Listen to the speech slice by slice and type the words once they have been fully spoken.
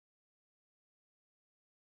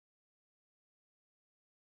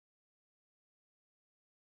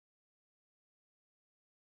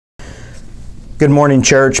Good morning,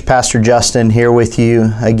 church. Pastor Justin here with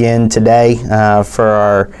you again today for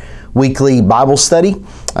our weekly Bible study.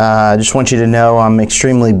 I just want you to know I'm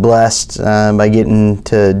extremely blessed by getting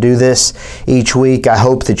to do this each week. I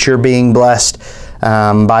hope that you're being blessed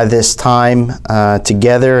by this time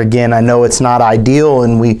together. Again, I know it's not ideal,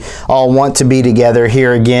 and we all want to be together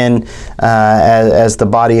here again as the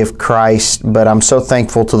body of Christ, but I'm so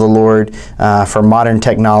thankful to the Lord for modern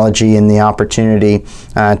technology and the opportunity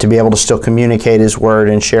to be able to still communicate His Word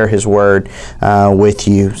and share His Word with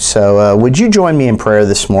you. So would you join me in prayer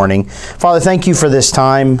this morning? Father, thank you for this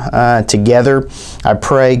time together. I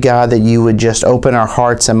pray, God, that you would just open our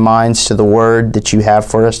hearts and minds to the Word that you have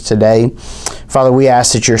for us today. Father, we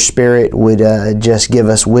ask that your Spirit would just give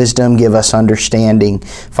us wisdom, give us understanding,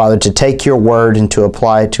 Father, to take your word and to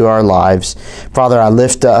apply it to our lives. Father, I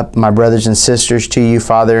lift up my brothers and sisters to you,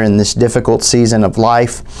 Father, in this difficult season of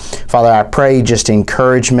life. Father, I pray just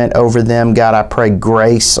encouragement over them. God, I pray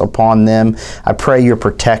grace upon them. I pray your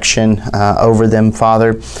protection over them,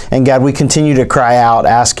 Father. And God, we continue to cry out,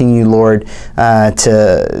 asking you, Lord,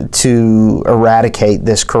 to eradicate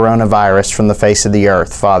this coronavirus from the face of the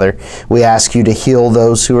earth, Father. We ask you to heal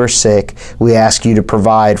those who are sick. We ask you to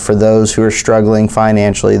provide for those who are struggling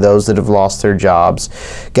financially, those that have lost their jobs.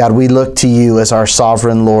 God, we look to you as our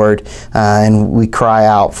sovereign Lord, and we cry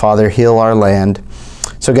out, Father, heal our land.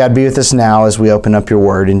 So God, be with us now as we open up your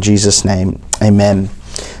word. In Jesus' name, amen.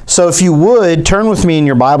 So if you would, turn with me in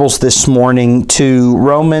your Bibles this morning to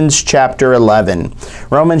Romans chapter 11.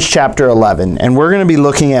 Romans chapter 11. And we're going to be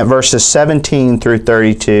looking at verses 17 through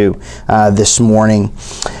 32 this morning.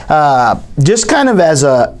 Just kind of as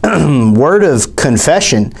a word of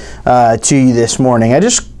confession to you this morning, I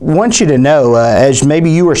just want you to know, as maybe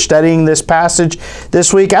you were studying this passage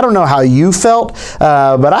this week, I don't know how you felt,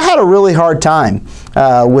 but I had a really hard time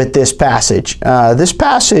with this passage. This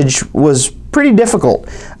passage was pretty difficult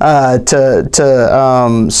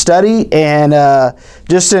to study, and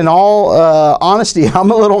just in all honesty,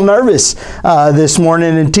 I'm a little nervous this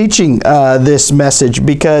morning in teaching this message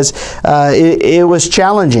because it was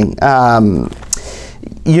challenging.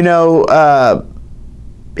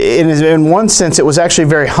 In one sense, it was actually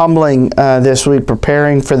very humbling this week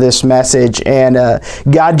preparing for this message, and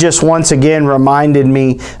God just once again reminded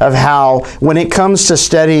me of how when it comes to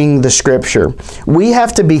studying the Scripture, we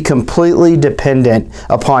have to be completely dependent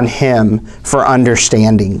upon Him for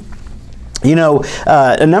understanding. You know,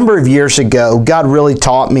 a number of years ago, God really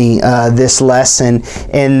taught me this lesson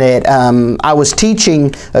in that I was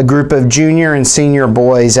teaching a group of junior and senior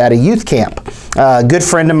boys at a youth camp. A good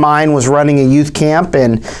friend of mine was running a youth camp,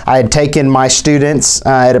 and I had taken my students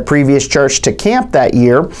at a previous church to camp that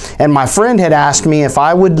year, and my friend had asked me if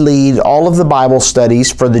I would lead all of the Bible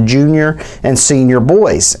studies for the junior and senior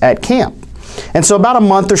boys at camp. And so about a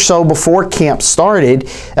month or so before camp started,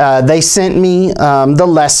 they sent me the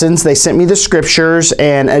lessons, they sent me the scriptures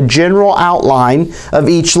and a general outline of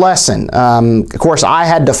each lesson. Of course, I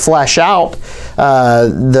had to flesh out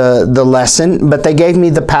the lesson, but they gave me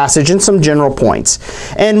the passage and some general points.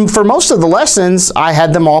 And for most of the lessons, I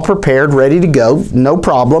had them all prepared, ready to go, no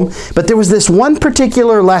problem. But there was this one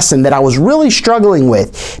particular lesson that I was really struggling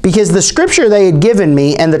with because the scripture they had given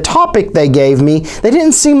me and the topic they gave me, they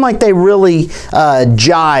didn't seem like they really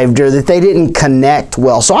jived, or that they didn't connect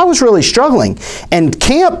well. So I was really struggling, and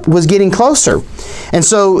camp was getting closer. And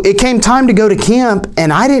so it came time to go to camp,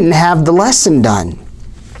 and I didn't have the lesson done.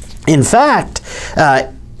 In fact,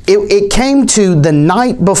 it came to the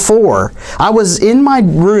night before. I was in my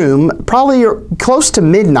room, probably close to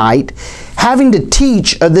midnight, having to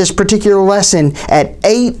teach this particular lesson at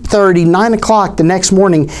 8:30, 9 o'clock the next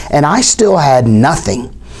morning, and I still had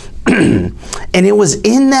nothing. And it was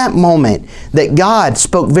in that moment that God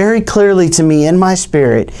spoke very clearly to me in my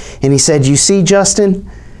spirit, and He said, "You see, Justin,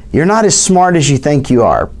 you're not as smart as you think you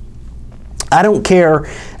are. I don't care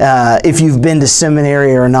if you've been to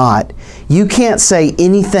seminary or not. You can't say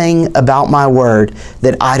anything about my word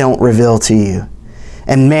that I don't reveal to you."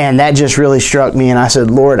 And man, that just really struck me, and I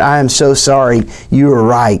said, "Lord, I am so sorry. You were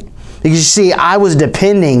right." Because you see, I was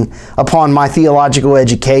depending upon my theological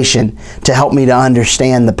education to help me to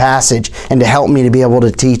understand the passage and to help me to be able to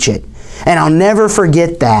teach it. And I'll never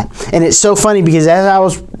forget that. And it's so funny because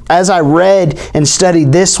as I read and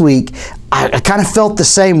studied this week, I kind of felt the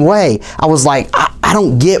same way. I was like, I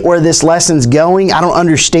don't get where this lesson's going. I don't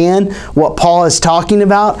understand what Paul is talking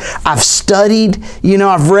about. I've studied,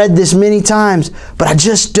 I've read this many times, but I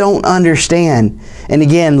just don't understand. And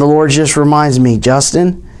again, the Lord just reminds me,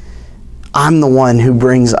 Justin, I'm the one who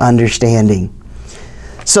brings understanding.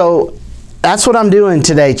 So that's what I'm doing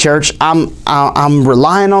today, church. I'm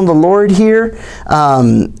relying on the Lord here.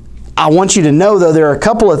 I want you to know, though, there are a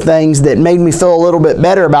couple of things that made me feel a little bit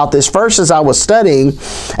better about this. First, as I was studying,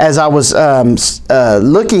 as I was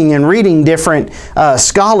looking and reading different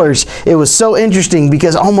scholars, it was so interesting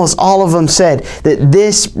because almost all of them said that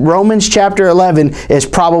this Romans chapter 11 is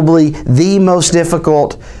probably the most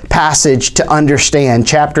difficult passage to understand,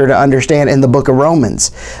 chapter to understand in the book of Romans.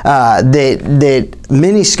 That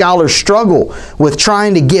many scholars struggle with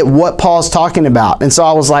trying to get what Paul's talking about. And so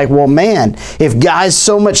I was like, well, man, if guys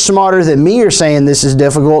so much smarter than me are saying this is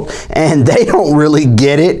difficult and they don't really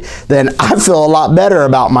get it, then I feel a lot better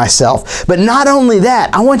about myself. But not only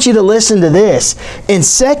that, I want you to listen to this. In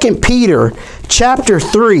 2 Peter chapter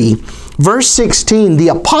 3, verse 16, the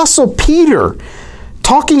Apostle Peter,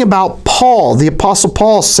 talking about Paul, the Apostle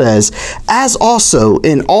Paul says, as also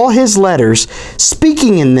in all his letters,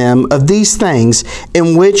 speaking in them of these things,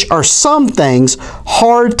 in which are some things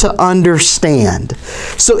hard to understand.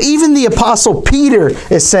 So even the Apostle Peter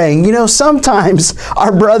is saying, you know, sometimes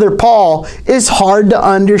our brother Paul is hard to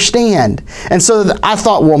understand. And so I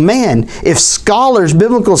thought, well, man, if scholars,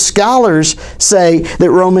 biblical scholars say that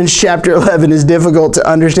Romans chapter 11 is difficult to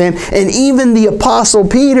understand, and even the Apostle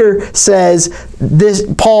Peter says this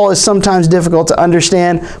Paul is sometimes difficult to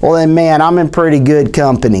understand, well then, man, I'm in pretty good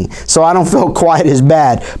company. So I don't feel quite as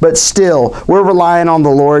bad. But still, we're relying on the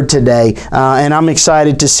Lord today, and I'm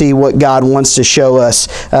excited to see what God wants to show us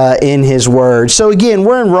in His Word. So again,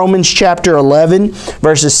 we're in Romans chapter 11,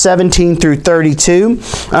 verses 17 through 32.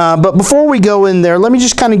 But before we go in there, let me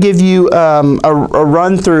just kind of give you a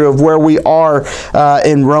run through of where we are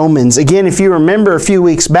in Romans. Again, if you remember a few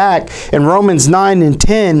weeks back, in Romans 9 and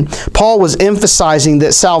 10, Paul was emphasizing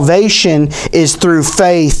that salvation is through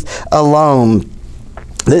faith alone.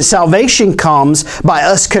 That salvation comes by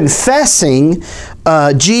us confessing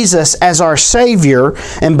Jesus as our Savior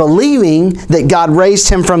and believing that God raised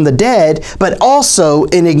Him from the dead, but also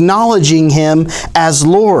in acknowledging Him as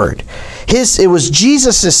Lord. It was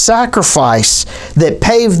Jesus' sacrifice that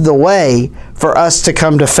paved the way for us to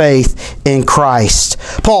come to faith in Christ.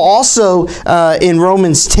 Paul also, in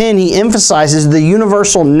Romans 10, he emphasizes the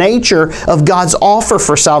universal nature of God's offer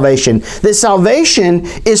for salvation. That salvation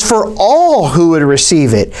is for all who would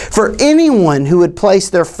receive it, for anyone who would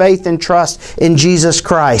place their faith and trust in Jesus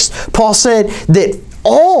Christ. Paul said that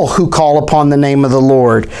all who call upon the name of the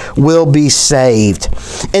Lord will be saved.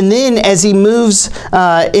 And then as he moves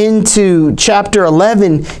into chapter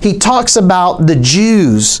 11, he talks about the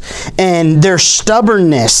Jews and their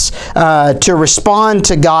stubbornness to respond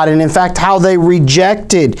to God, and in fact how they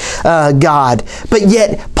rejected God. But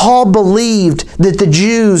yet Paul believed that the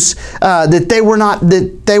Jews, that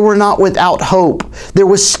they were not without hope. There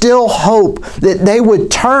was still hope that they would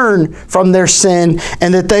turn from their sin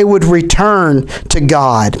and that they would return to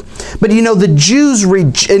God. But you know, the Jews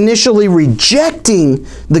initially rejecting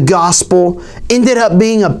the gospel ended up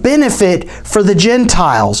being a benefit for the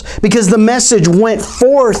Gentiles, because the message went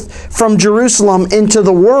forth from Jerusalem into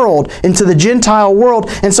the world, into the Gentile world.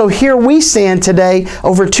 And so here we stand today,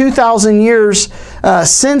 over 2,000 years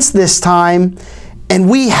since this time, and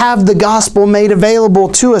we have the gospel made available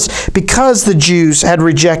to us because the Jews had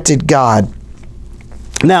rejected God.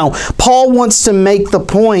 Now, Paul wants to make the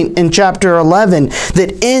point in chapter 11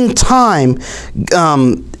 that in time,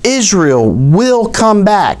 Israel will come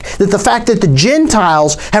back. That the fact that the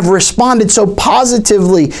Gentiles have responded so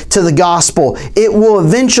positively to the gospel, it will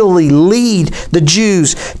eventually lead the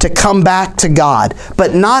Jews to come back to God.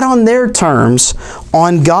 But not on their terms,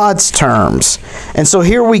 on God's terms. And so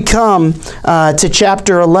here we come to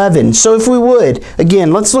chapter 11. So if we would,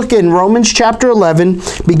 again, let's look in Romans chapter 11,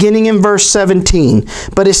 beginning in verse 17.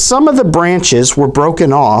 But as some of the branches were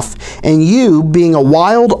broken off, and you, being a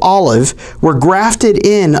wild olive, were grafted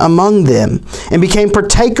in among them, and became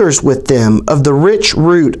partakers with them of the rich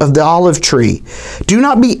root of the olive tree. Do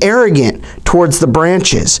not be arrogant towards the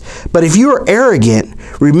branches, but if you are arrogant,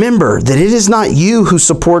 remember that it is not you who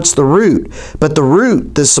supports the root, but the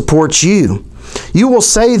root that supports you. You will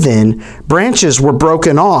say then, branches were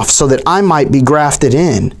broken off so that I might be grafted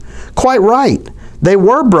in. Quite right, they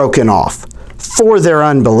were broken off for their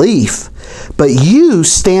unbelief, but you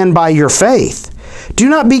stand by your faith. Do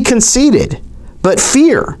not be conceited, but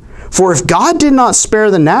fear. For if God did not spare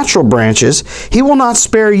the natural branches, He will not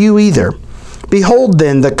spare you either. Behold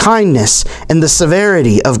then the kindness and the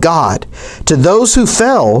severity of God. To those who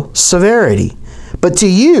fell, severity, but to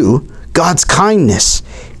you, God's kindness,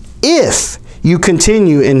 if you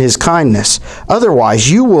continue in His kindness. Otherwise,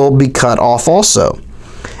 you will be cut off also.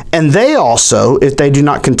 And they also, if they do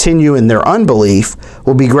not continue in their unbelief,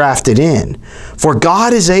 will be grafted in. For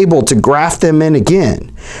God is able to graft them in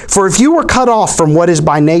again. For if you were cut off from what is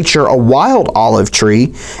by nature a wild olive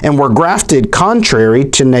tree, and were grafted contrary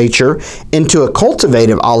to nature into a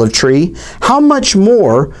cultivated olive tree, how much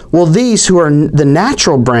more will these who are the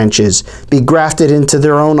natural branches be grafted into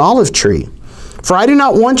their own olive tree? For I do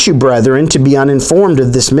not want you, brethren, to be uninformed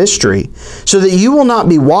of this mystery, so that you will not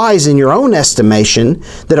be wise in your own estimation,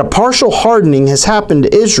 that a partial hardening has happened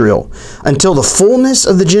to Israel, until the fullness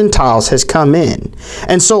of the Gentiles has come in.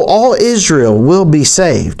 And so all Israel will be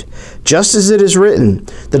saved. Just as it is written,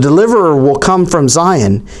 the deliverer will come from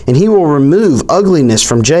Zion, and he will remove ugliness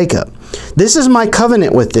from Jacob. This is my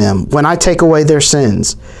covenant with them when I take away their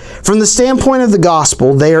sins. From the standpoint of the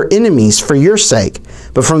gospel, they are enemies for your sake,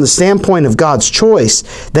 but from the standpoint of God's choice,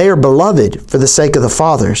 they are beloved for the sake of the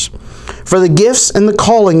fathers. For the gifts and the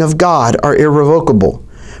calling of God are irrevocable.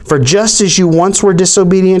 For just as you once were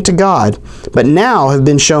disobedient to God, but now have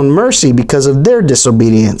been shown mercy because of their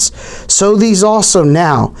disobedience, so these also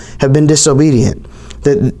now have been disobedient,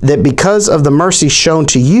 that because of the mercy shown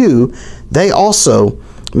to you, they also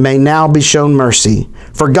may now be shown mercy.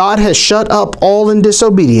 For God has shut up all in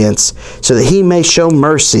disobedience, so that he may show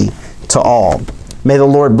mercy to all. May the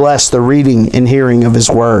Lord bless the reading and hearing of his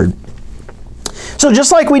word. So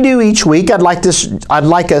just like we do each week, I'd like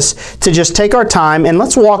us to just take our time and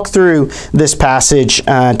let's walk through this passage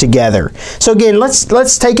together. So again,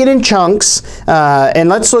 let's take it in chunks and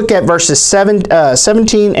let's look at verses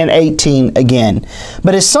 17 and 18 again.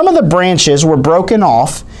 But as some of the branches were broken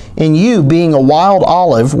off, and you, being a wild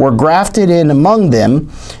olive, were grafted in among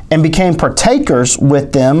them, and became partakers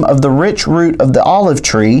with them of the rich root of the olive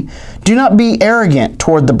tree, do not be arrogant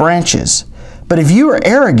toward the branches. But if you are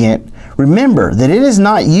arrogant, remember that it is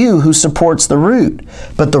not you who supports the root,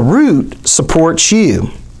 but the root supports you.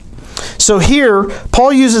 So here,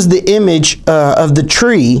 Paul uses the image of the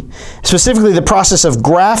tree, specifically the process of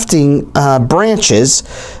grafting branches,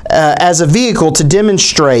 as a vehicle to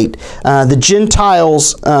demonstrate the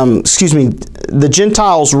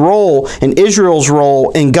Gentiles' role and Israel's role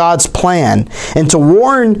in God's plan, and to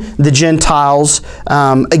warn the Gentiles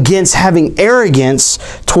against having arrogance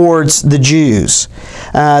towards the Jews.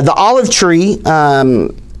 The olive tree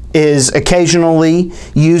is occasionally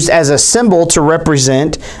used as a symbol to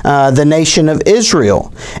represent the nation of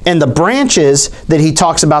Israel. And the branches that he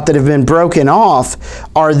talks about that have been broken off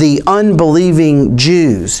are the unbelieving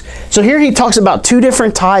Jews. So here he talks about two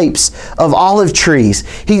different types of olive trees.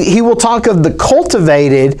 He will talk of the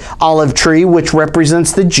cultivated olive tree, which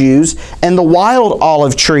represents the Jews, and the wild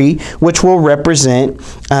olive tree, which will represent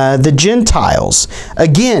the Gentiles.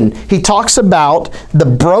 Again, he talks about the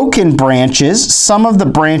broken branches. Some of the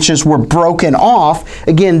branches were broken off.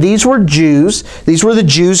 Again, these were Jews. These were the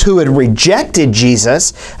Jews who had rejected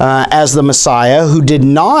Jesus as the Messiah, who did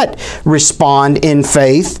not respond in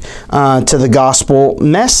faith to the gospel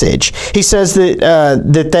message. He says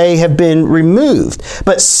that they have been removed.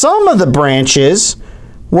 But some of the branches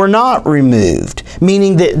were not removed,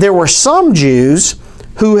 meaning that there were some Jews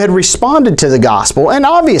who had responded to the gospel. And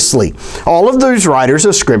obviously, all of those writers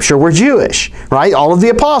of Scripture were Jewish, right? All of the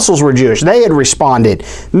apostles were Jewish. They had responded.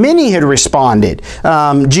 Many had responded.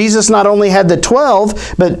 Jesus not only had the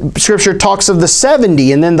 12, but Scripture talks of the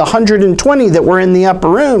 70 and then the 120 that were in the upper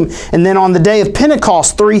room. And then on the day of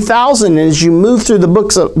Pentecost, 3,000. And as you move through the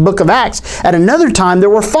book of Acts, at another time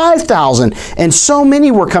there were 5,000. And so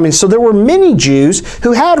many were coming. So there were many Jews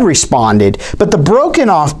who had responded. But the broken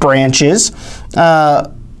off branches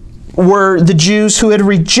were the Jews who had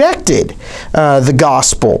rejected the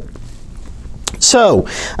gospel. So,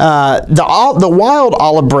 the wild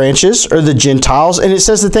olive branches are the Gentiles, and it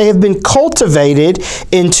says that they have been cultivated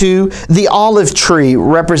into the olive tree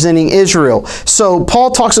representing Israel. So,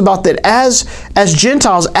 Paul talks about that as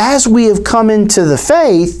Gentiles, as we have come into the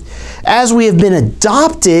faith, as we have been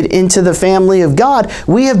adopted into the family of God,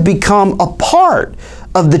 we have become a part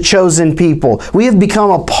of the chosen people. We have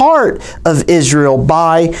become a part of Israel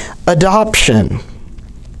by adoption.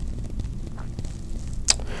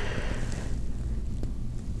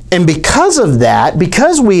 And because of that,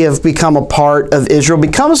 because we have become a part of Israel,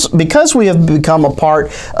 because we have become a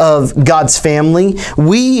part of God's family,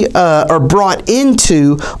 we are brought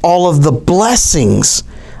into all of the blessings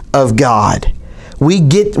of God. We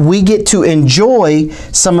get to enjoy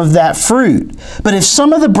some of that fruit. But if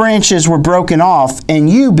some of the branches were broken off, and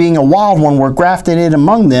you, being a wild one, were grafted in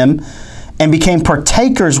among them, and became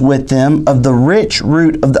partakers with them of the rich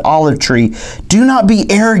root of the olive tree. Do not be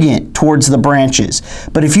arrogant towards the branches.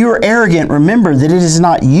 But if you are arrogant, remember that it is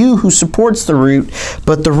not you who supports the root,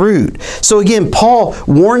 but the root. So again, Paul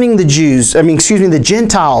warning the the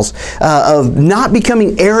Gentiles of not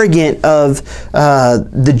becoming arrogant of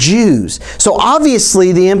the Jews. So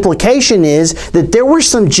obviously the implication is that there were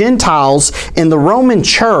some Gentiles in the Roman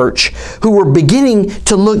church who were beginning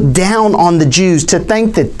to look down on the Jews, to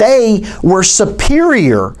think that they were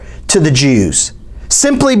superior to the Jews,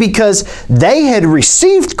 simply because they had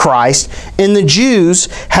received Christ and the Jews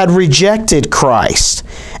had rejected Christ.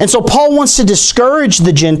 And so Paul wants to discourage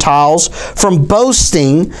the Gentiles from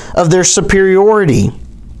boasting of their superiority.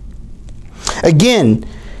 Again,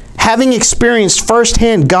 having experienced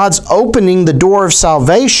firsthand God's opening the door of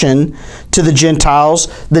salvation to the Gentiles,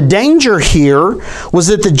 the danger here was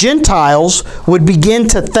that the Gentiles would begin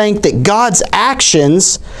to think that God's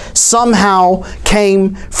actions somehow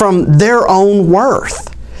came from their own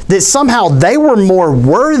worth. That somehow they were more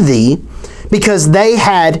worthy because they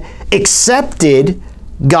had accepted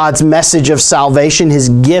God's message of salvation, His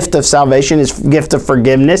gift of salvation, His gift of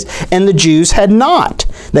forgiveness, and the Jews had not.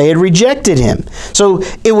 They had rejected Him. So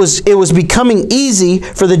it was becoming easy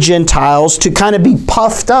for the Gentiles to kind of be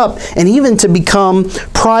puffed up and even to become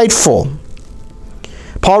prideful.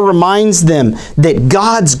 Paul reminds them that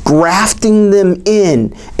God's grafting them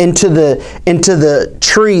into the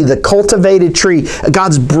tree, the cultivated tree.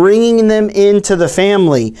 God's bringing them into the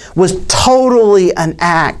family was totally an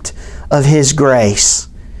act of His grace.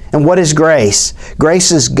 And what is grace?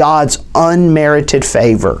 Grace is God's unmerited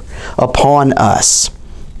favor upon us.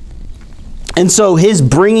 And so His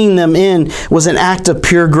bringing them in was an act of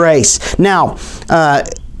pure grace. Now,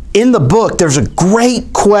 in the book, there's a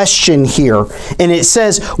great question here. And it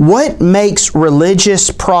says, what makes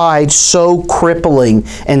religious pride so crippling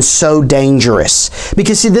and so dangerous?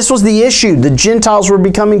 Because see, this was the issue. The Gentiles were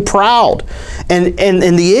becoming proud. And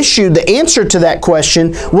the answer to that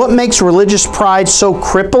question, what makes religious pride so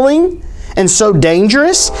crippling and so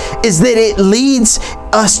dangerous, is that it leads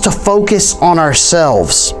us to focus on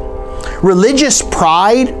ourselves. Religious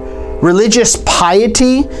pride, religious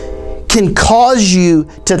piety, can cause you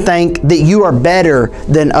to think that you are better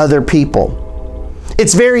than other people.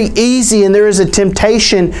 It's very easy, and there is a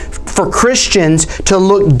temptation for Christians to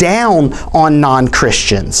look down on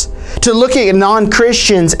non-Christians. To look at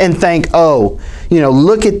non-Christians and think, oh,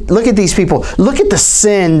 look at these people. Look at the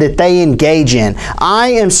sin that they engage in. I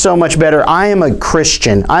am so much better. I am a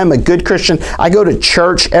Christian. I am a good Christian. I go to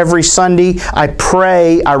church every Sunday. I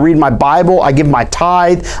pray. I read my Bible. I give my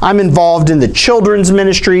tithe. I'm involved in the children's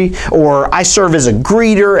ministry, or I serve as a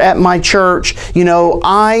greeter at my church.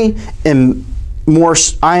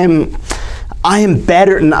 I am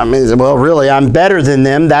better. I'm better than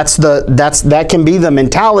them. That can be the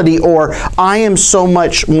mentality. Or I am so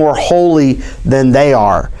much more holy than they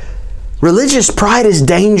are. Religious pride is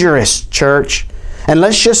dangerous, church. And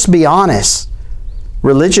let's just be honest.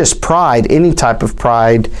 Religious pride, any type of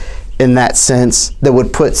pride in that sense that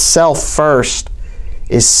would put self first,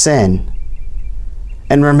 is sin.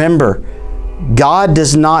 And remember, God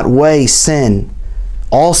does not weigh sin.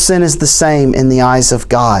 All sin is the same in the eyes of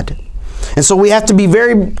God. And so we have to be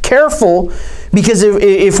very careful, because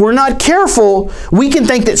if we're not careful, we can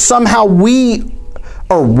think that somehow we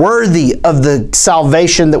are worthy of the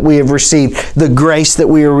salvation that we have received, the grace that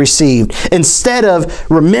we have received, instead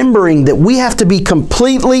of remembering that we have to be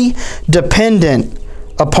completely dependent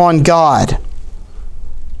upon God.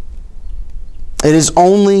 It is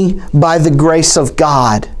only by the grace of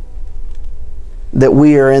God that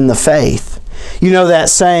we are in the faith. You know that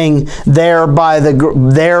saying, there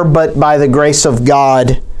but by the grace of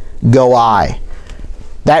God go I.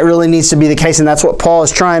 That really needs to be the case, and that's what Paul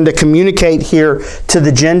is trying to communicate here to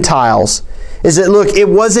the Gentiles. Is that, look, it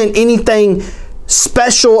wasn't anything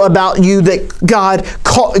special about you that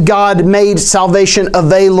God made salvation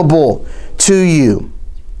available to you.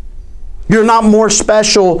 You're not more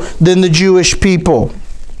special than the Jewish people.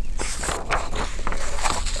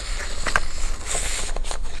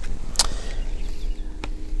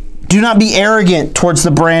 Do not be arrogant towards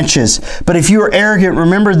the branches. But if you are arrogant,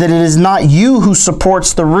 remember that it is not you who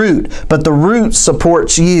supports the root, but the root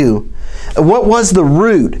supports you. What was the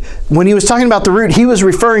root? When he was talking about the root, he was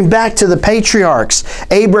referring back to the patriarchs,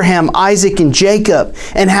 Abraham, Isaac, and Jacob,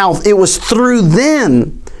 and how it was through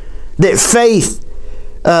them that faith,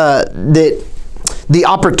 that the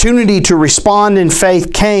opportunity to respond in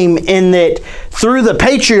faith came, in that through the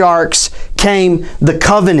patriarchs came the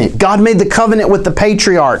covenant. God made the covenant with the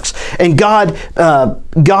patriarchs, and God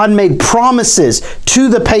made promises to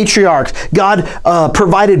the patriarchs. God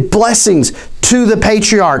provided blessings to the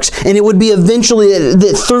patriarchs, and it would be eventually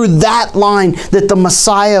through that line that the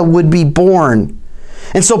Messiah would be born.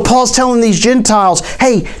 And so Paul's telling these Gentiles,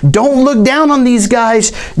 hey, don't look down on these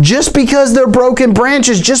guys just because they're broken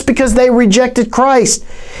branches, just because they rejected Christ.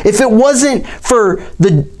 If it wasn't through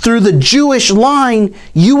the Jewish line,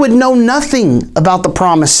 you would know nothing about the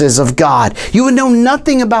promises of God. You would know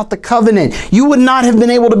nothing about the covenant. You would not have been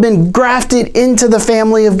able to be grafted into the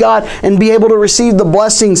family of God and be able to receive the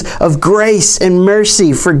blessings of grace and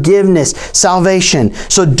mercy, forgiveness, salvation.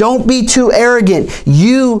 So don't be too arrogant.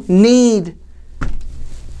 You need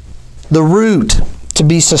the root to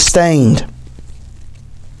be sustained.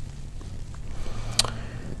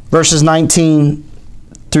 Verses 19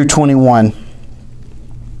 through 21.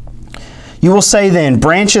 You will say then,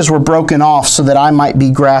 branches were broken off so that I might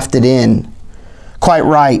be grafted in. Quite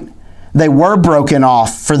right. They were broken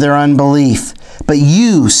off for their unbelief. But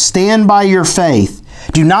you stand by your faith.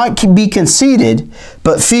 Do not be conceited,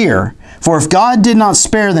 but fear. For if God did not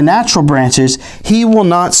spare the natural branches, He will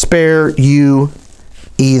not spare you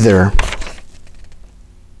either.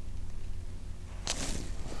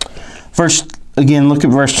 Again, look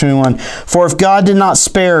at verse 21. For if God did not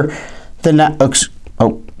spare the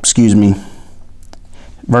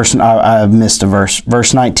I missed a verse.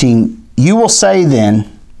 Verse 19. You will say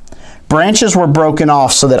then, branches were broken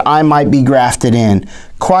off so that I might be grafted in.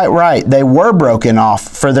 Quite right. They were broken off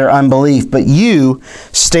for their unbelief, but you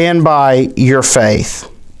stand by your faith.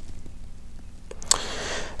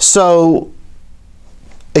 So,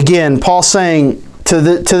 again, Paul's saying to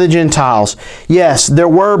the Gentiles, yes, there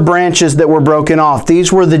were branches that were broken off.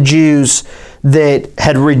 These were the Jews that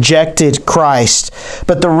had rejected Christ.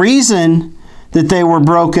 But the reason that they were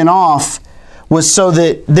broken off was so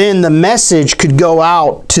that then the message could go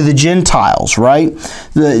out to the Gentiles, right?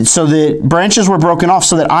 So the branches were broken off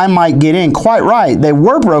so that I might get in. Quite right, they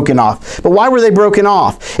were broken off. But why were they broken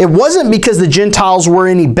off? It wasn't because the Gentiles were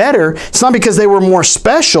any better. It's not because they were more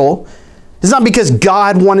special. It's not because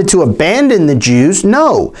God wanted to abandon the Jews.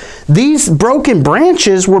 No, these broken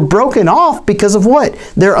branches were broken off because of what?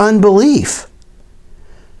 Their unbelief.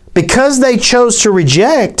 Because they chose to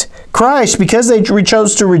reject Christ, because they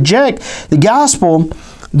chose to reject the gospel,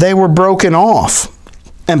 they were broken off.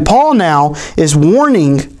 And Paul now is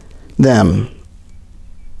warning them.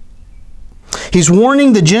 He's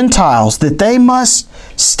warning the Gentiles that they must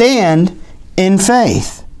stand in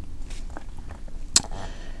faith.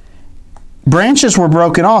 Branches were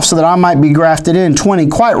broken off so that I might be grafted in. 20,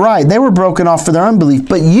 quite right. They were broken off for their unbelief,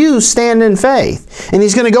 but you stand in faith. And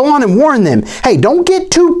he's going to go on and warn them, hey, don't get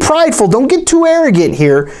too prideful, don't get too arrogant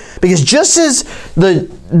here, because just as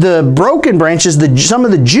the broken branches, some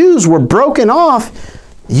of the Jews were broken off,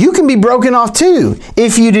 you can be broken off too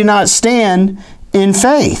if you do not stand in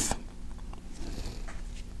faith.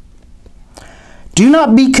 Do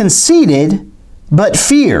not be conceited, but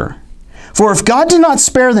fear. For if God did not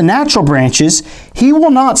spare the natural branches, He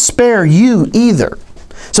will not spare you either.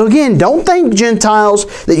 So again, don't think, Gentiles,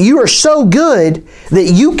 that you are so good that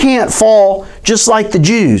you can't fall just like the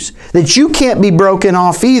Jews, that you can't be broken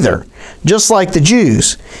off either, just like the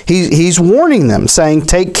Jews. He's warning them, saying,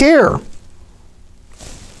 take care.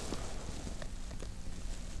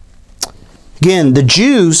 Again, the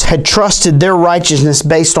Jews had trusted their righteousness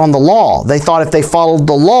based on the law. They thought if they followed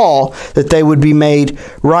the law that they would be made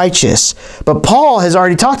righteous. But Paul has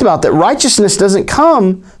already talked about that righteousness doesn't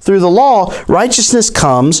come through the law. Righteousness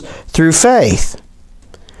comes through faith.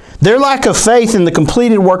 Their lack of faith in the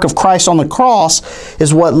completed work of Christ on the cross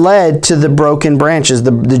is what led to the broken branches,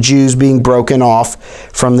 the Jews being broken off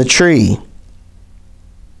from the tree.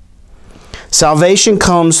 Salvation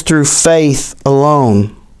comes through faith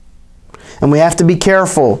alone. And we have to be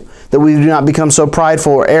careful that we do not become so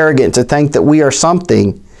prideful or arrogant to think that we are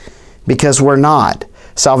something, because we're not.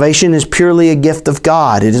 Salvation is purely a gift of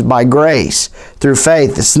God. It is by grace, through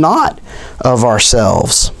faith. It's not of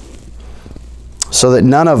ourselves, so that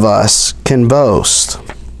none of us can boast.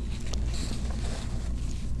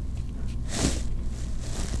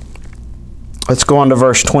 Let's go on to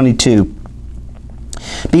verse 22.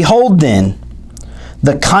 Behold then,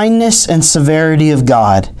 the kindness and severity of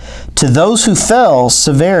God. To those who fell,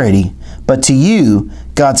 severity, but to you,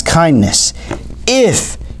 God's kindness,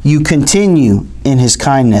 if you continue in His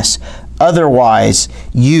kindness. Otherwise,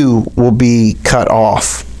 you will be cut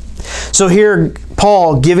off. So here,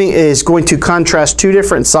 Paul is going to contrast two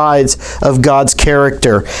different sides of God's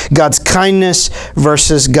character. God's kindness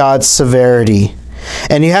versus God's severity.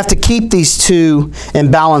 And you have to keep these two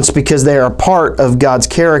in balance because they are a part of God's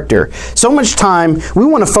character. So much time, we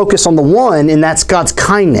want to focus on the one, and that's God's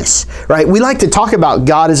kindness, right? We like to talk about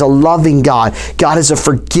God as a loving God. God is a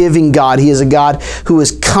forgiving God. He is a God who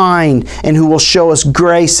is kind and who will show us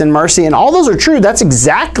grace and mercy. And all those are true. That's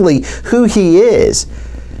exactly who He is.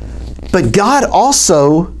 But God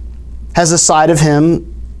also has a side of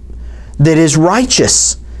Him that is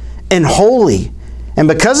righteous and holy. And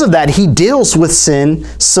because of that, He deals with sin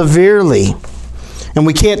severely. And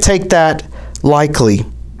we can't take that lightly.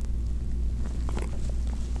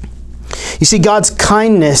 You see, God's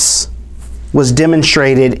kindness was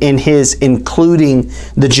demonstrated in His including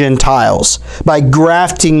the Gentiles by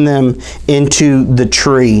grafting them into the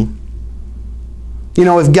tree. You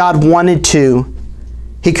know, if God wanted to,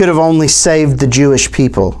 He could have only saved the Jewish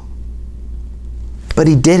people. But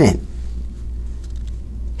He didn't.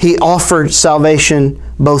 He offered salvation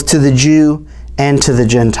both to the Jew and to the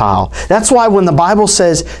Gentile. That's why when the Bible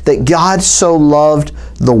says that God so loved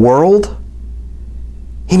the world,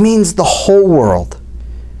 He means the whole world.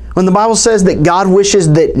 When the Bible says that God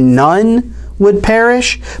wishes that none would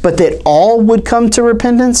perish, but that all would come to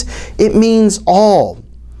repentance, it means all.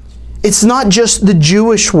 It's not just the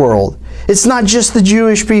Jewish world. It's not just the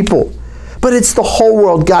Jewish people. But it's the whole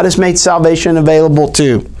world God has made salvation available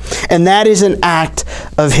to. And that is an act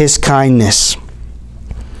of His kindness.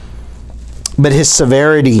 But His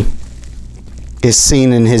severity is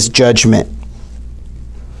seen in His judgment.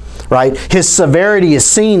 Right? His severity is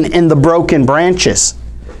seen in the broken branches.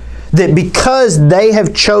 That because they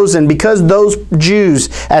have chosen, because those Jews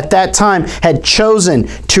at that time had chosen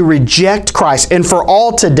to reject Christ, and for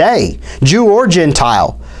all today, Jew or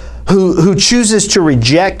Gentile, who chooses to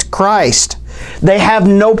reject Christ, they have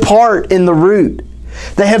no part in the root.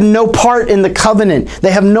 They have no part in the covenant.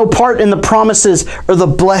 They have no part in the promises or the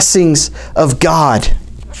blessings of God.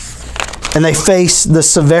 And they face the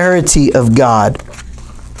severity of God.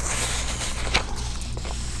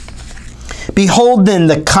 Behold then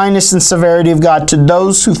the kindness and severity of God. To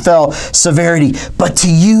those who fell, severity. But to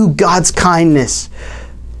you, God's kindness.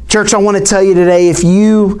 Church, I want to tell you today, if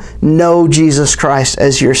you know Jesus Christ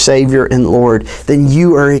as your Savior and Lord, then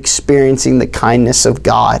you are experiencing the kindness of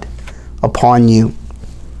God upon you.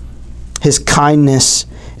 His kindness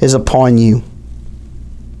is upon you.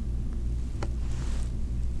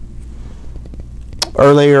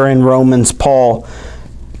 Earlier in Romans, Paul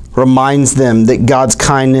reminds them that God's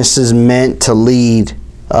kindness is meant to lead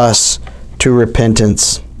us to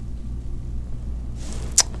repentance.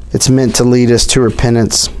 It's meant to lead us to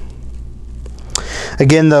repentance.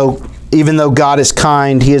 Again, though, even though God is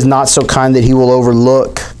kind, He is not so kind that He will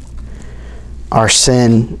overlook our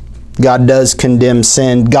sin. God does condemn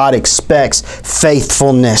sin. God expects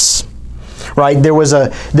faithfulness. Right? There was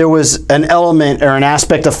an element or an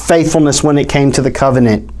aspect of faithfulness when it came to the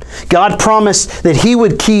covenant. God promised that He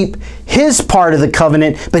would keep His part of the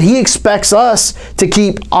covenant, but He expects us to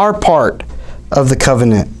keep our part of the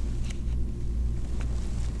covenant.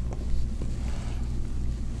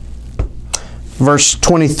 Verse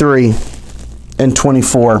 23 and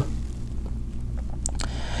 24.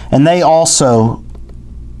 And they also,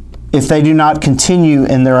 if they do not continue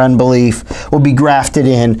in their unbelief, will be grafted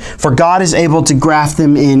in. For God is able to graft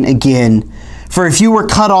them in again. For if you were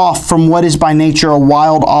cut off from what is by nature a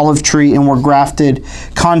wild olive tree and were grafted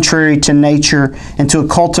contrary to nature into a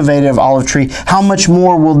cultivated olive tree, how much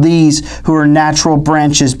more will these who are natural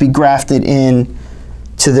branches be grafted in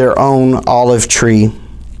to their own olive tree?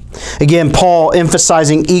 Again, Paul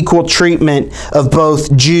emphasizing equal treatment of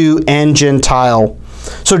both Jew and Gentile.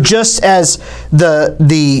 So just as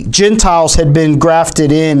the Gentiles had been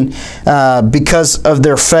grafted in because of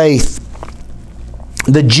their faith,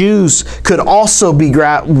 the Jews could also be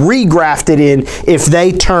regrafted in if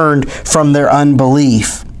they turned from their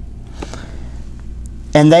unbelief.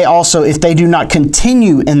 And they also, if they do not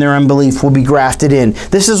continue in their unbelief, will be grafted in.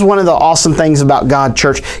 This is one of the awesome things about God,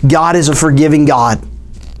 church. God is a forgiving God.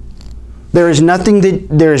 There is nothing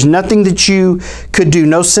that you could do,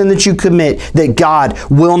 no sin that you commit, that God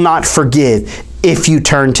will not forgive if you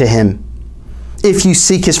turn to Him. If you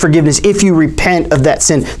seek His forgiveness, if you repent of that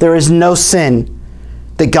sin, there is no sin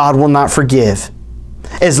that God will not forgive.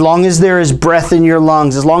 As long as there is breath in your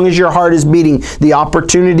lungs, as long as your heart is beating, the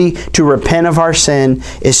opportunity to repent of our sin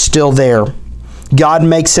is still there. God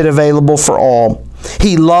makes it available for all.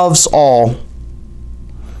 He loves all.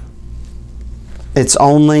 It's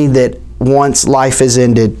only that once life is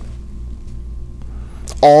ended,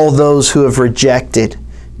 all those who have rejected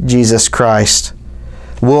Jesus Christ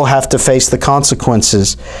will have to face the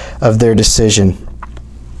consequences of their decision.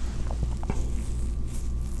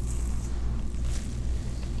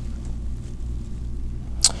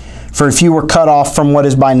 For if you were cut off from what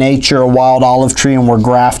is by nature a wild olive tree and were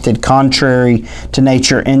grafted contrary to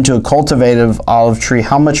nature into a cultivated olive tree,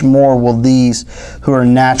 how much more will these who are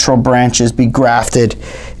natural branches be grafted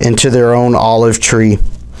into their own olive tree?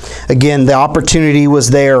 Again, the opportunity was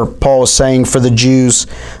there, Paul is saying, for the Jews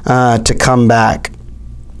to come back.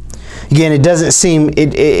 Again, it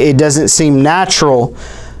doesn't seem natural,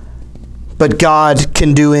 but God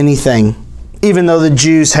can do anything. Even though the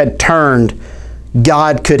Jews had turned,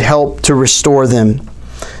 God could help to restore them.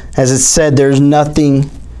 As it said, there's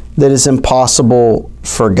nothing that is impossible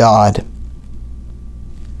for God.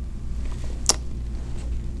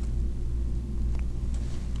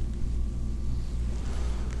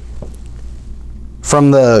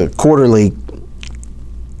 From the Quarterly,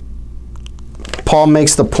 Paul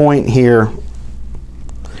makes the point here.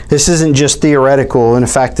 This isn't just theoretical. In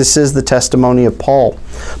fact, this is the testimony of Paul.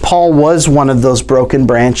 Paul was one of those broken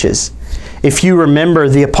branches. If you remember,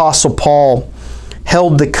 the Apostle Paul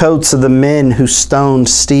held the coats of the men who stoned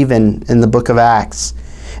Stephen in the book of Acts.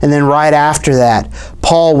 And then right after that,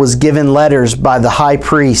 Paul was given letters by the high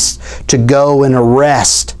priest to go and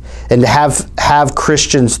arrest and to have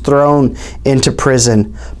Christians thrown into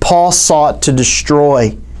prison. Paul sought to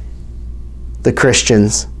destroy the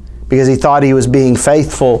Christians because he thought he was being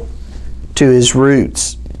faithful to his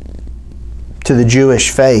roots, to the Jewish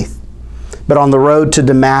faith. But on the road to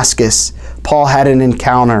Damascus, Paul had an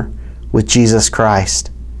encounter with Jesus Christ.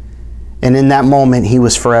 And in that moment, he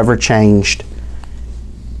was forever changed.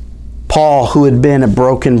 Paul, who had been a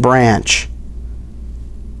broken branch,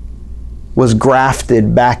 was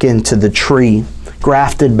grafted back into the tree,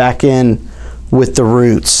 grafted back in with the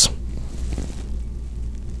roots.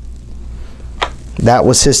 That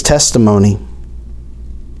was his testimony.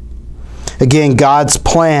 Again, God's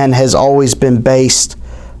plan has always been based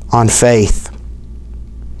on faith.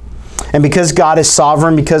 And because God is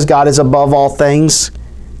sovereign, because God is above all things,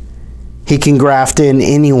 He can graft in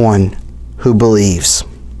anyone who believes.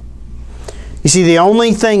 You see, the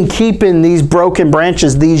only thing keeping these broken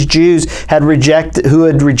branches, these Jews who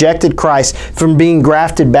had rejected Christ, from being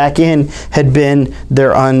grafted back in had been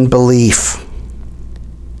their unbelief.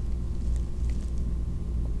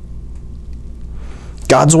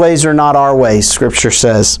 God's ways are not our ways, Scripture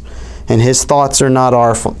says, and His thoughts are not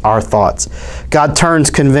our thoughts. God turns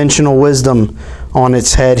conventional wisdom on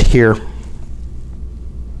its head here.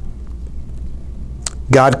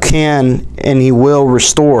 God can and He will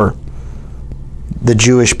restore the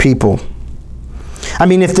Jewish people. I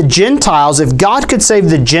mean, if God could save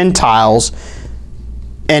the Gentiles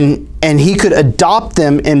and He could adopt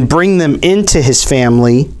them and bring them into His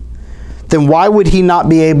family, then why would He not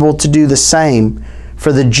be able to do the same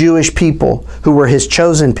for the Jewish people who were His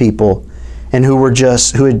chosen people and who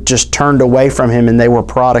had just turned away from Him and they were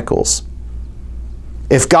prodigals?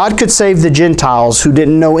 If God could save the Gentiles who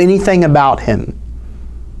didn't know anything about Him,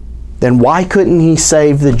 then why couldn't He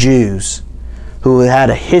save the Jews who had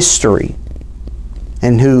a history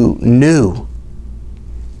and who knew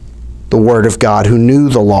the Word of God, who knew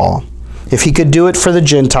the law? If He could do it for the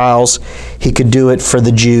Gentiles, He could do it for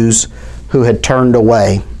the Jews who had turned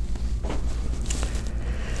away.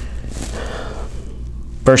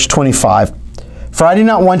 Verse 25, "For I do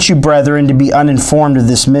not want you, brethren, to be uninformed of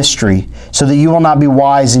this mystery, so that you will not be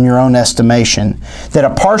wise in your own estimation, that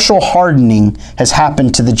a partial hardening has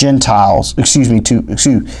happened to the Gentiles,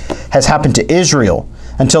 has happened to Israel,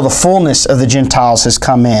 until the fullness of the Gentiles has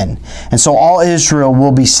come in. And so all Israel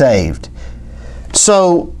will be saved."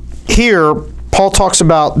 So here, Paul talks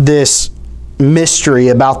about this mystery,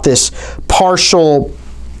 about this partial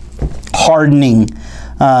hardening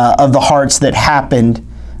of the hearts that happened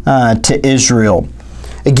to Israel.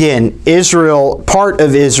 Again, part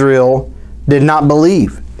of Israel did not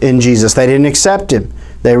believe in Jesus. They didn't accept Him.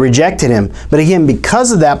 They rejected Him. But again,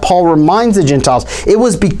 because of that, Paul reminds the Gentiles, it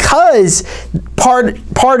was because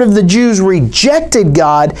part of the Jews rejected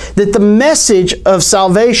God that the message of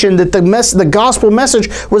salvation, that the gospel message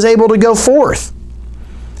was able to go forth.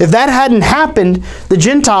 If that hadn't happened, the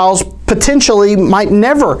Gentiles potentially might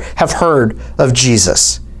never have heard of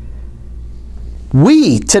Jesus.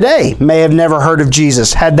 We today may have never heard of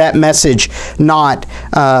Jesus had that message had not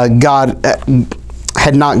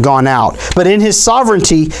gone out. But in His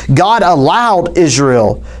sovereignty, God allowed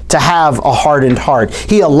Israel to have a hardened heart.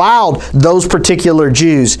 He allowed those particular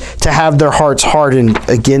Jews to have their hearts hardened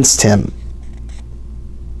against Him.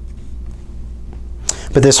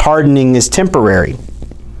 But this hardening is temporary.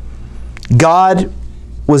 God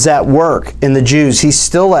was at work in the Jews. He's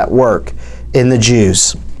still at work in the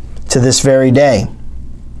Jews to this very day.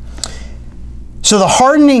 So the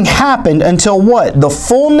hardening happened until what? The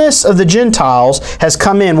fullness of the Gentiles has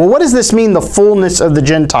come in. Well, what does this mean, the fullness of the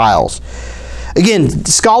Gentiles? Again,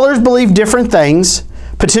 scholars believe different things.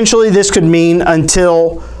 Potentially this could mean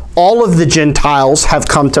until all of the Gentiles have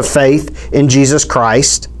come to faith in Jesus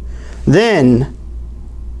Christ. Then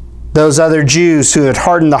those other Jews who had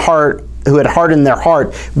hardened their heart,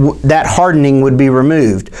 that hardening would be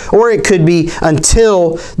removed. Or it could be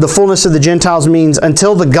until the fullness of the Gentiles means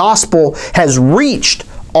until the gospel has reached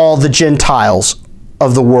all the Gentiles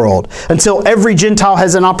of the world. Until every Gentile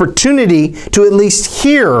has an opportunity to at least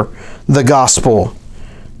hear the gospel.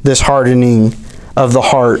 This hardening of the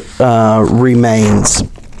heart remains.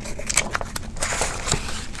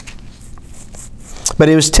 But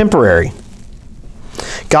it was temporary.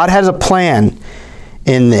 God has a plan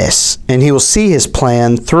in this, and He will see His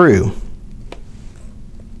plan through.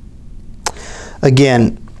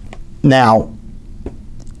 Again, now,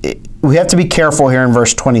 we have to be careful here in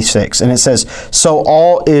verse 26, and it says, "So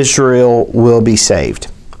all Israel will be saved."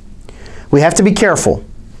 We have to be careful,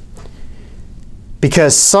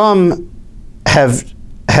 because some have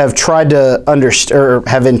tried to understand, or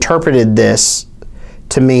have interpreted this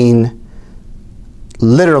to mean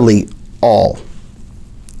literally all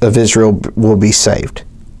of Israel will be saved.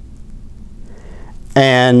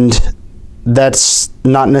 And that's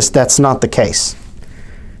not the case.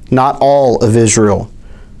 Not all of Israel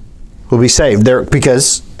will be saved.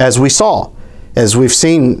 Because as we've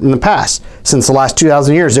seen in the past, since the last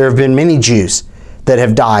 2,000 years, there have been many Jews that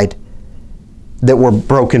have died that were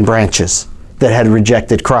broken branches that had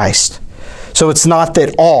rejected Christ. So it's not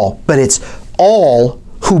that all, but it's all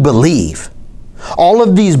who believe. All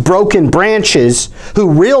of these broken branches who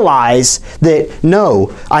realize that,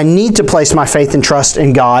 no, I need to place my faith and trust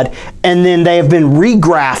in God, and then they have been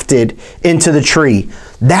regrafted into the tree.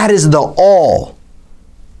 That is the all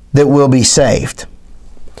that will be saved.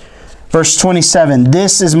 Verse 27,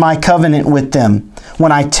 "This is my covenant with them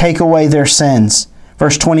when I take away their sins."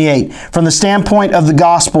 Verse 28, "From the standpoint of the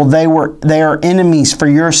gospel, they are enemies for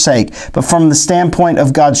your sake, but from the standpoint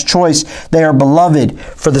of God's choice, they are beloved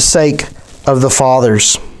for the sake of the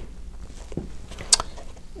fathers."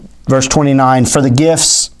 Verse 29, "For the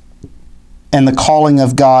gifts and the calling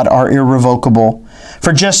of God are irrevocable.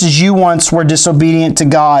 For just as you once were disobedient to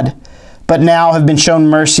God, but now have been shown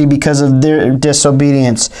mercy because of their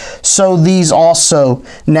disobedience, so these also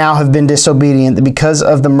now have been disobedient, that because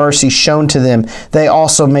of the mercy shown to them, they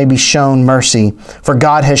also may be shown mercy. For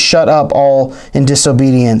God has shut up all in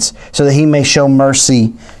disobedience, so that He may show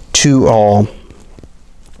mercy to all."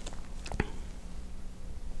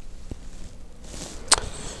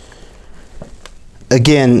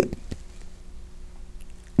 Again,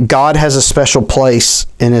 God has a special place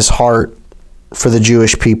in His heart for the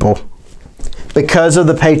Jewish people. Because of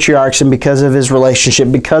the patriarchs and because of His relationship,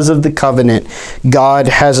 because of the covenant, God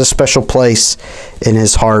has a special place in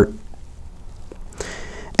His heart.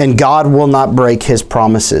 And God will not break His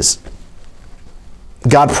promises.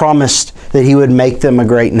 God promised that He would make them a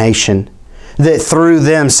great nation, that through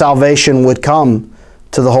them salvation would come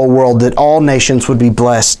to the whole world, that all nations would be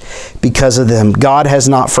blessed because of them. God has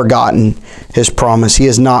not forgotten His promise. He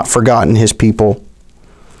has not forgotten His people.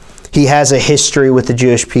 He has a history with the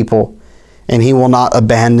Jewish people, and He will not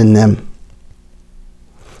abandon them.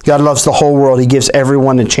 God loves the whole world. He gives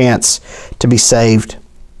everyone a chance to be saved.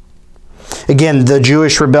 Again, the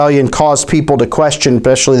Jewish rebellion caused people to question,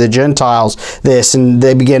 especially the Gentiles, this, and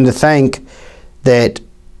they began to think that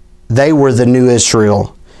they were the new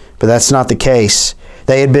Israel. But that's not the case.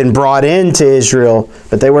 They had been brought into Israel,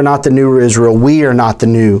 but they were not the new Israel. We are not the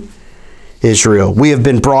new Israel. We have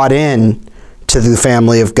been brought in to the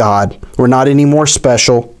family of God. We're not any more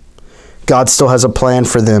special. God still has a plan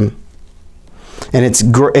for them. And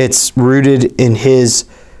it's rooted in His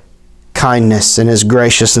kindness and His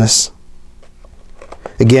graciousness.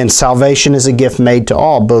 Again, salvation is a gift made to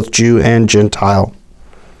all, both Jew and Gentile.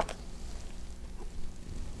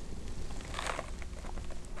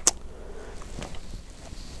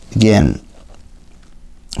 Again,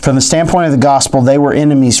 from the standpoint of the gospel, they were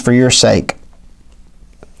enemies for your sake.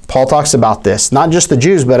 Paul talks about this, not just the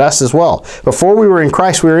Jews, but us as well. Before we were in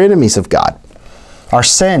Christ, we were enemies of God. Our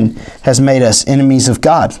sin has made us enemies of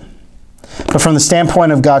God. But from the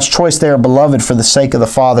standpoint of God's choice, they are beloved for the sake of the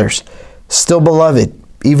fathers. Still beloved,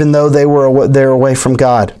 even though they're away from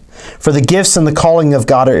God. For the gifts and the calling of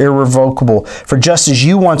God are irrevocable. For just as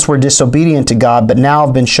you once were disobedient to God, but now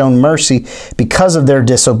have been shown mercy because of their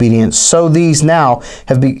disobedience, so these now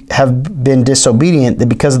have been disobedient, that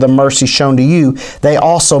because of the mercy shown to you, they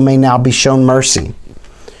also may now be shown mercy.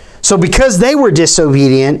 So because they were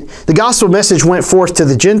disobedient, the gospel message went forth to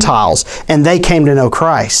the Gentiles, and they came to know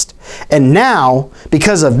Christ. And now,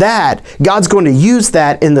 because of that, God's going to use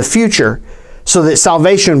that in the future so that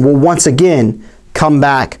salvation will once again come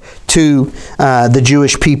back to the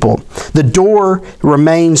Jewish people. The door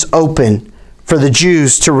remains open for the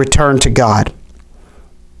Jews to return to God.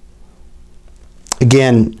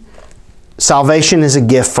 Again, salvation is a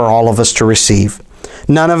gift for all of us to receive.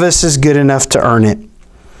 None of us is good enough to earn it.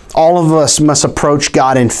 All of us must approach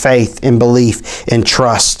God in faith, in belief, and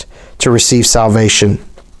trust to receive salvation.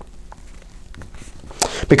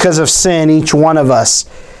 Because of sin, each one of us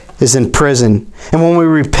is in prison. And when we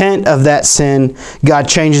repent of that sin, God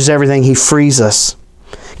changes everything. He frees us.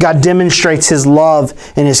 God demonstrates His love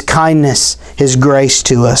and His kindness, His grace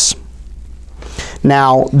to us.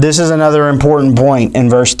 Now, this is another important point in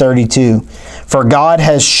verse 32. For God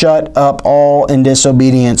has shut up all in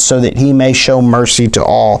disobedience so that He may show mercy to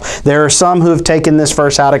all. There are some who have taken this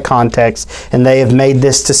verse out of context, and they have made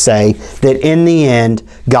this to say that in the end,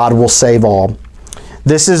 God will save all.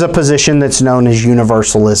 This is a position that's known as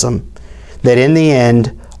universalism, that in the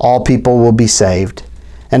end, all people will be saved.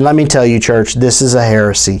 And let me tell you, church, this is a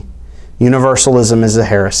heresy. Universalism is a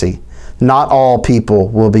heresy. Not all people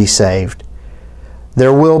will be saved.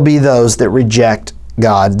 There will be those that reject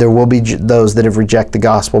God. There will be those that have rejected the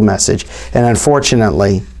gospel message. And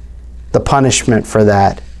unfortunately, the punishment for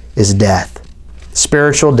that is death.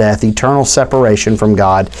 Spiritual death, eternal separation from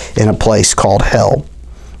God in a place called hell.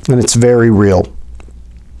 And it's very real.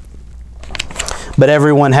 But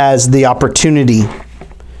everyone has the opportunity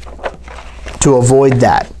to avoid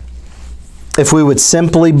that. If we would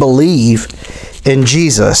simply believe in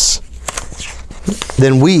Jesus,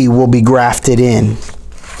 then we will be grafted in.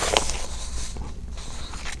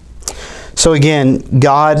 So again,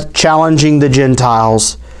 God challenging the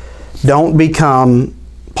Gentiles,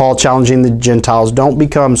 Paul challenging the Gentiles, don't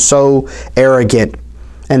become so arrogant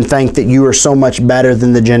and think that you are so much better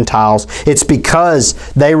than the Gentiles. It's because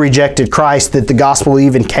they rejected Christ that the gospel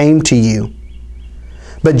even came to you.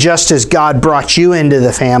 But just as God brought you into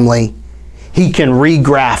the family, He can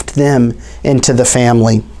regraft them into the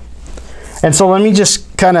family. And so let me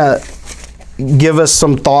just kind of give us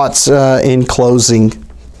some thoughts in closing.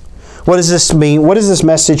 What does this mean? What does this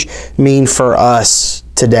message mean for us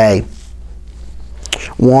today?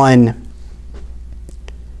 One,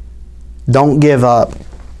 don't give up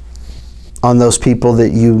on those people that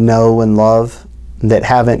you know and love that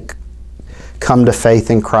haven't come to faith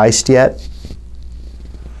in Christ yet.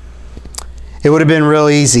 It would have been real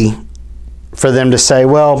easy for them to say,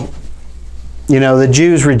 well, you know, the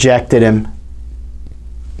Jews rejected Him.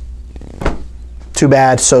 Too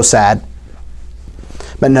bad, so sad.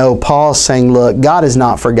 But no, Paul's saying, look, God has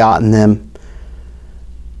not forgotten them.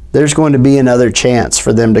 There's going to be another chance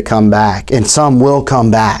for them to come back, and some will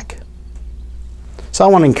come back. So I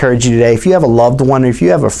want to encourage you today, if you have a loved one, or if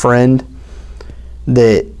you have a friend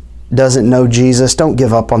that doesn't know Jesus, don't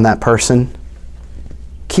give up on that person.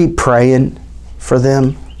 Keep praying for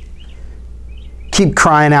them. Keep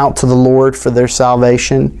crying out to the Lord for their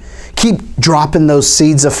salvation. Keep dropping those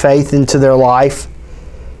seeds of faith into their life.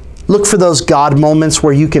 Look for those God moments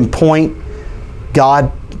where you can point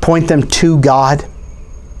them to God.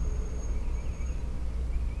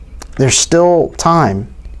 There's still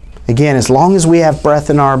time. Again, as long as we have breath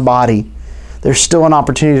in our body, there's still an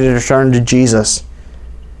opportunity to turn to Jesus.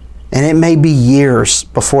 And it may be years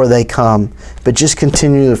before they come, but just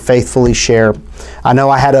continue to faithfully share. I know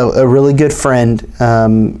I had a really good friend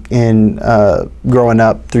in growing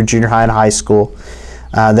up through junior high and high school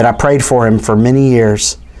that I prayed for him for many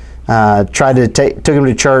years. Took him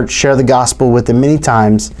to church, share the gospel with him many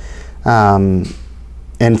times, and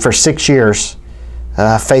for 6 years,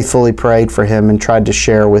 faithfully prayed for him and tried to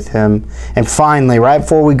share with him. And finally, right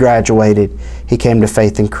before we graduated, he came to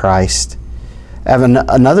faith in Christ. I have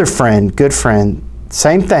another friend, good friend,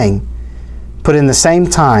 same thing, put in the same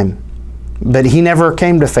time, but he never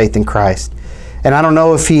came to faith in Christ. And I don't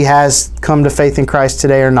know if he has come to faith in Christ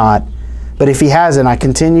today or not, but if he hasn't, I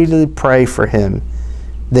continue to pray for him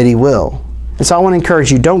that he will. And so I want to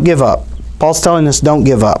encourage you, don't give up. Paul's telling us don't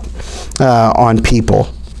give up on people.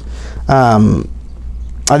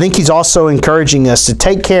 I think he's also encouraging us to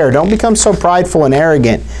take care. Don't become so prideful and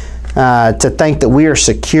arrogant to think that we are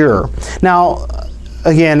secure. Now,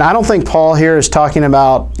 again, I don't think Paul here is talking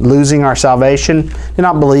about losing our salvation. Do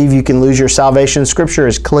not believe you can lose your salvation. Scripture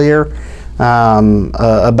is clear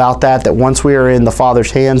about that once we are in the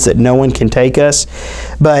Father's hands, that no one can take us.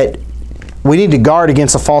 But we need to guard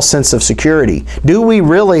against a false sense of security. Do we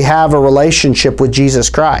really have a relationship with Jesus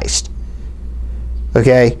Christ?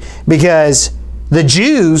 Okay? Because The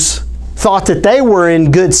Jews thought that they were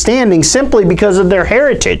in good standing simply because of their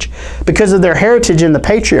heritage in the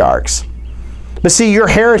patriarchs. But see, your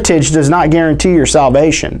heritage does not guarantee your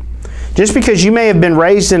salvation. Just because you may have been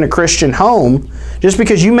raised in a Christian home, just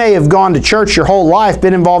because you may have gone to church your whole life,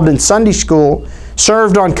 been involved in Sunday school,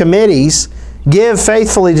 served on committees, give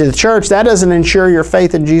faithfully to the church, that doesn't ensure your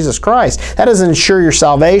faith in Jesus Christ. That doesn't ensure your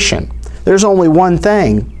salvation. There's only one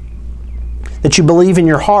thing: that you believe in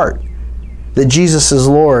your heart that Jesus is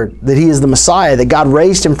Lord, that He is the Messiah, that God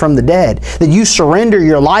raised Him from the dead, that you surrender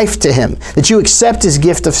your life to Him, that you accept His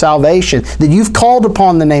gift of salvation, that you've called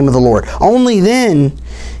upon the name of the Lord. Only then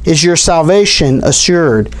is your salvation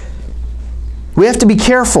assured. We have to be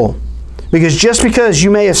careful, because just because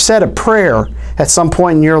you may have said a prayer at some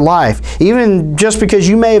point in your life, even just because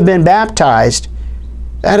you may have been baptized,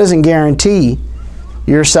 that doesn't guarantee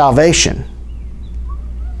your salvation.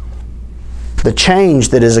 The change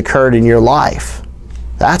that has occurred in your life,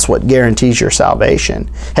 that's what guarantees your salvation.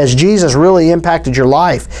 Has Jesus really impacted your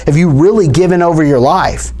life? Have you really given over your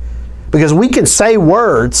life? Because we can say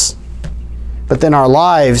words, but then our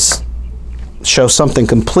lives show something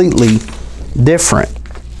completely different.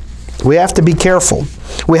 We have to be careful.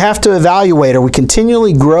 We have to evaluate, are we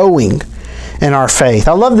continually growing in our faith?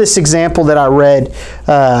 I love this example that I read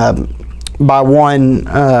by one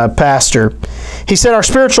pastor. He said, our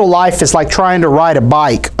spiritual life is like trying to ride a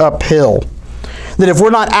bike uphill. That if we're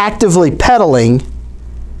not actively pedaling,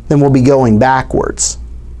 then we'll be going backwards.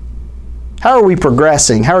 How are we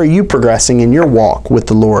progressing? How are you progressing in your walk with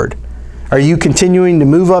the Lord? Are you continuing to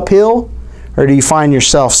move uphill, or do you find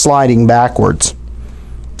yourself sliding backwards?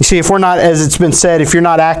 You see, if we're not, as it's been said, if you're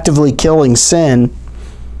not actively killing sin,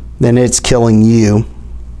 then it's killing you.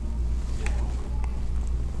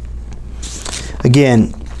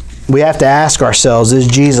 Again, we have to ask ourselves, is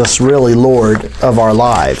Jesus really Lord of our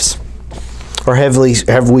lives? Or have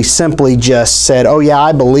we simply just said, oh yeah,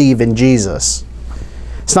 I believe in Jesus?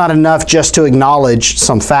 It's not enough just to acknowledge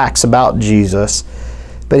some facts about Jesus,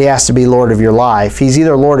 but He has to be Lord of your life. He's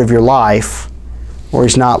either Lord of your life, or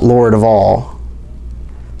He's not Lord of all.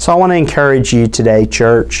 So I want to encourage you today,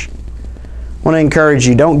 church. I want to encourage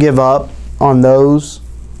you, don't give up on those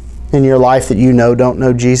in your life that you know don't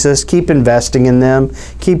know Jesus. Keep investing in them.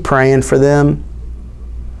 Keep praying for them.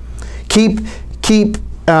 Keep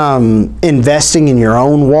investing in your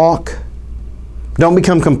own walk. Don't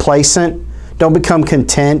become complacent. Don't become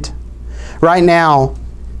content. Right now,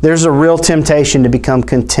 there's a real temptation to become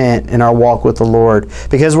content in our walk with the Lord.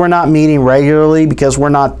 Because we're not meeting regularly, because we're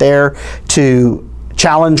not there to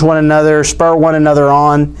challenge one another, spur one another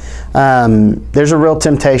on, there's a real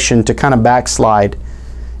temptation to kind of backslide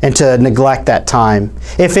and to neglect that time.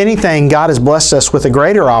 If anything, God has blessed us with a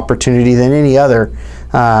greater opportunity than any other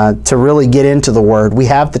to really get into the Word. We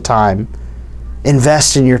have the time.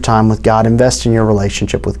 Invest in your time with God. Invest in your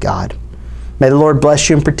relationship with God. May the Lord bless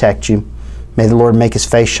you and protect you. May the Lord make His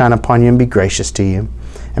face shine upon you and be gracious to you.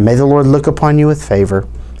 And may the Lord look upon you with favor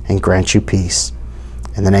and grant you peace.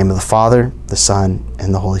 In the name of the Father, the Son,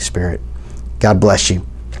 and the Holy Spirit. God bless you.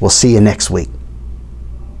 We'll see you next week.